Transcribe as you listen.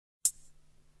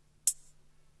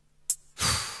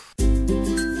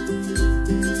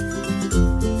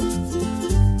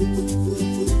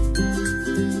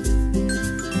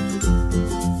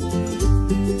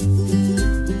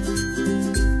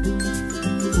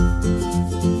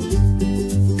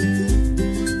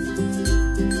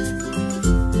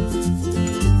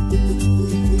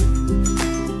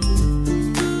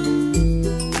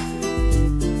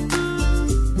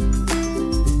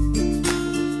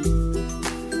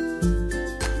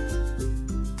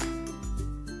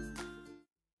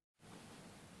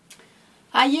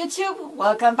Hi YouTube,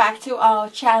 welcome back to our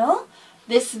channel.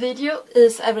 This video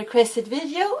is a requested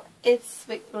video. It's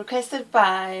requested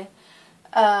by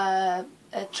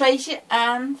Tracy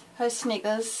and her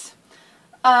Snickers.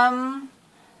 Romeo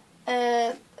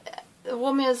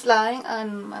is lying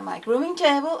on my grooming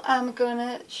table. I'm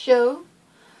gonna show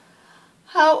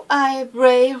how I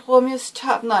braid Romeo's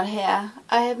top knot hair.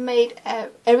 I have made an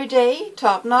everyday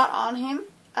top knot on him.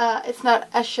 It's not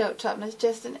a show top knot, it's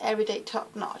just an everyday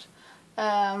top knot.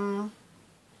 And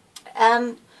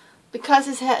because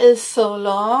his hair is so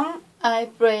long, I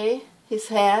braid his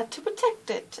hair to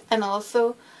protect it, and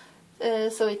also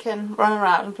so he can run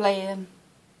around and play and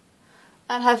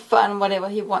have fun whatever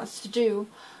he wants to do.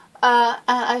 And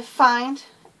I find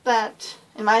that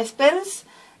in my experience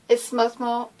it's much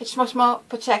more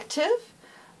protective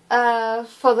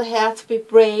for the hair to be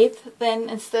braided than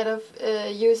instead of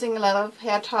using a lot of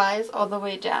hair ties all the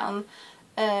way down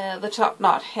the top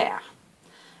knot hair.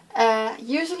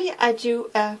 Usually I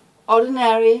do a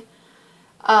ordinary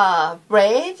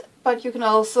braid, but you can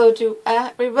also do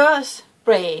a reverse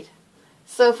braid.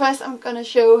 So first I'm going to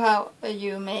show how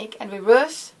you make a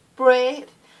reverse braid,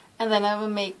 and then I will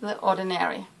make the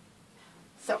ordinary.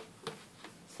 So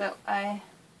I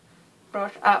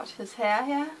brought out his hair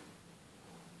here,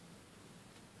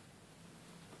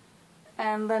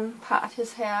 and then part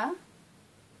his hair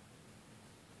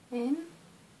in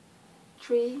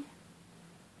 3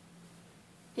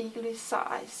 equally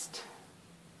sized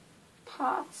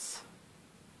parts.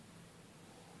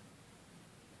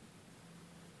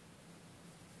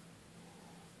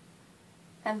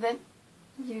 And then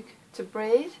to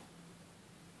braid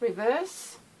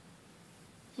reverse,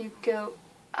 you go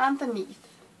underneath,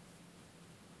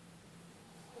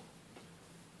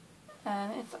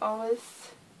 and it's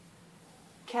always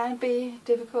can be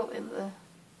difficult in the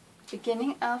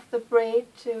beginning of the braid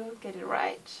to get it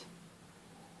right,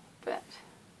 but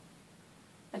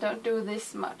I don't do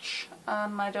this much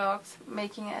on my dogs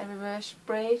making a reverse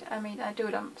braid. I mean, I do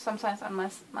it sometimes on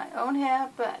my own hair,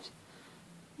 but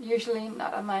usually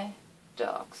not on my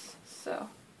dogs. So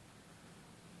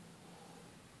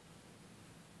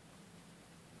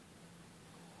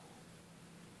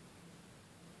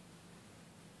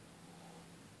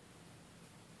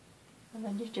and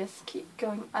then you just keep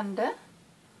going under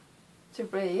to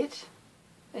braid.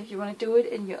 If you want to do it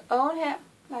in your own hair,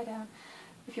 lie down.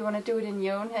 If you want to do it in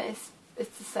your own hair,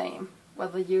 it's the same,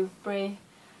 whether you braid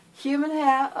human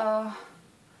hair or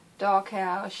dog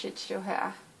hair or Shih Tzu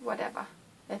hair, whatever,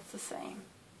 it's the same.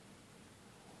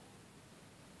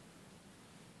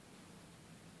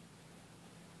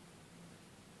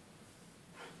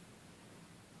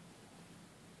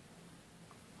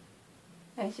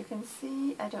 As you can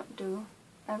see, I don't do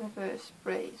a reverse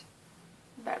braid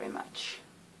very much.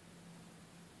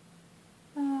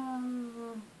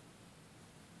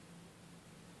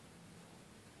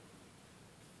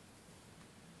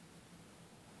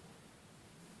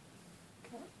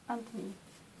 Underneath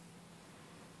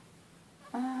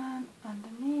and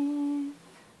underneath,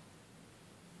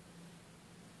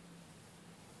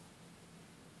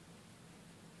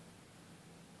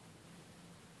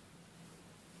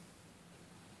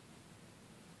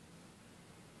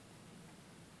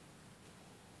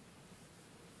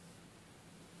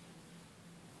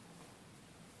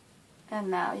 and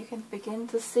now you can begin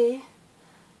to see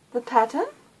the pattern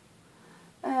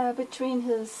between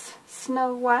his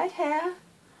snow white hair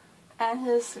and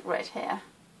his red hair.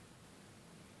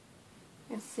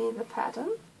 You can see the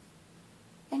pattern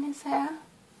in his hair,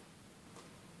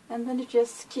 and then you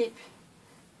just keep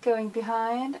going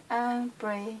behind and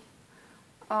braid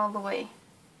all the way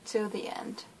to the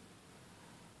end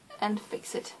and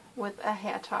fix it with a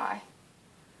hair tie.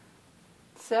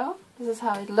 So this is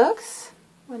how it looks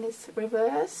when it's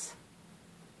reversed.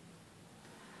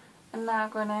 And now I'm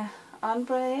gonna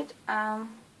unbraid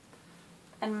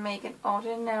and make an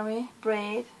ordinary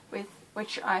braid, with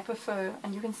which I prefer,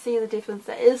 and you can see the difference.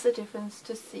 There is a difference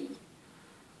to see.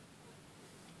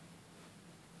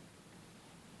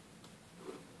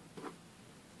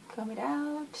 Comb it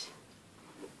out.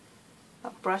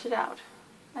 I'll brush it out,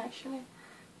 actually.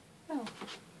 Oh.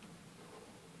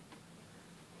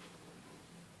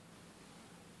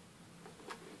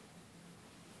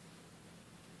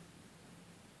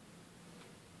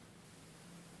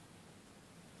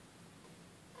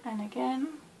 And again,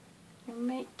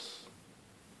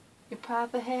 you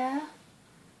part the hair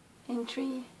in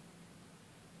 3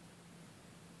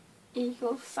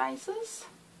 equal sizes.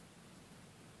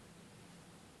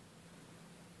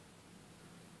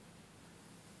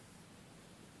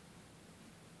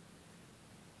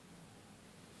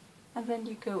 And then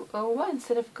you go over,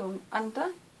 instead of going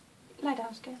under, lie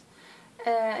down, Sky.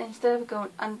 Instead of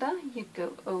going under, you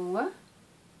go over.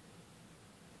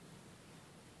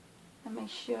 And make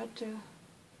sure to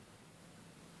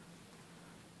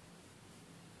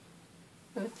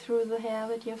go through the hair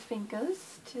with your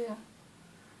fingers to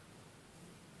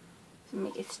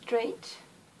make it straight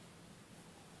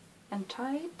and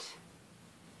tight.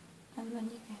 And then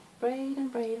you can braid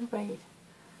and braid and braid.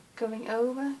 Going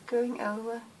over, going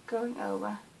over, going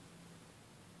over.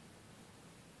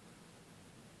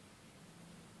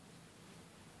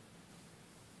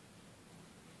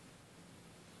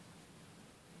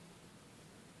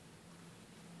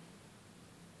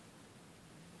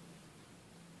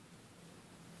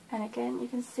 And again you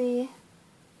can see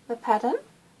the pattern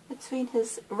between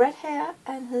his red hair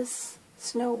and his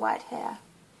snow white hair.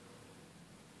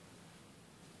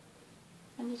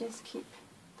 And you just keep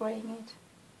braiding it.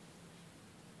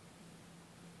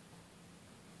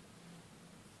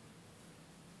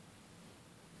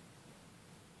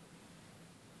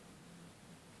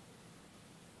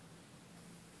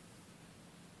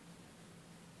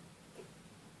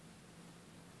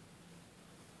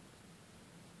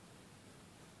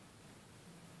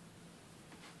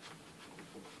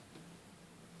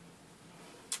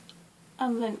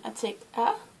 And then I take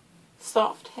a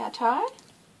soft hair tie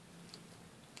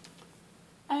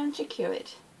and secure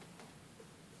it.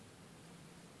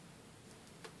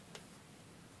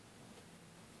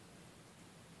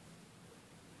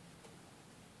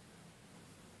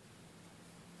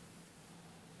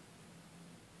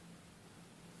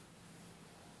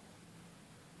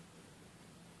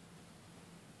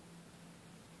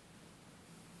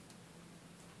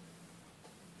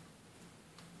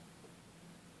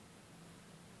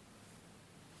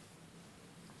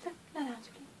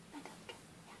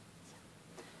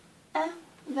 And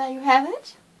there you have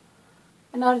it,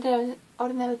 an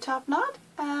ordinary top knot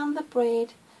and the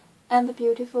braid and the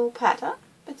beautiful pattern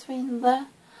between the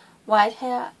white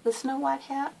hair, the snow white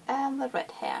hair and the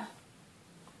red hair.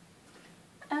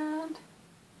 And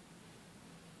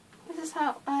this is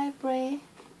how I braid,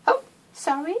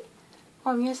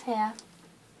 Romeo's hair.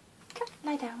 Come,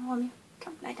 lie down, Romeo.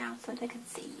 Come, lie down so they can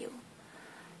see you.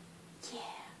 Yeah.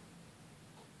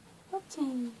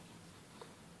 Okay.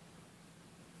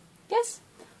 Yes.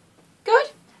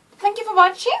 Good. Thank you for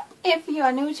watching. If you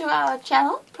are new to our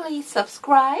channel, please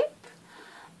subscribe.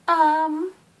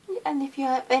 And if you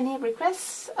have any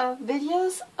requests of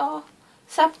videos or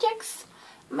subjects,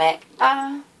 make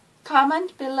a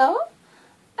comment below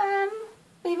and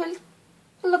we will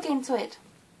look into it.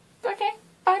 Okay.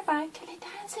 Bye bye. Can you lay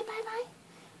down and say bye bye?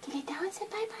 Can you lay down and say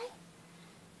bye bye?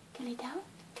 Can you lay down?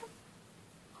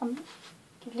 Come.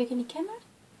 Can you look in the camera?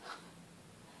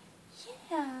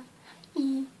 Yeah.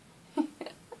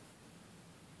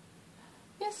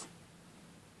 Yes.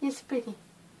 Yes, pretty.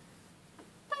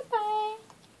 Bye bye.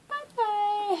 Bye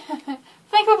bye.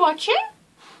 Thank you for watching.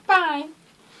 Bye.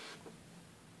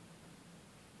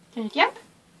 Can you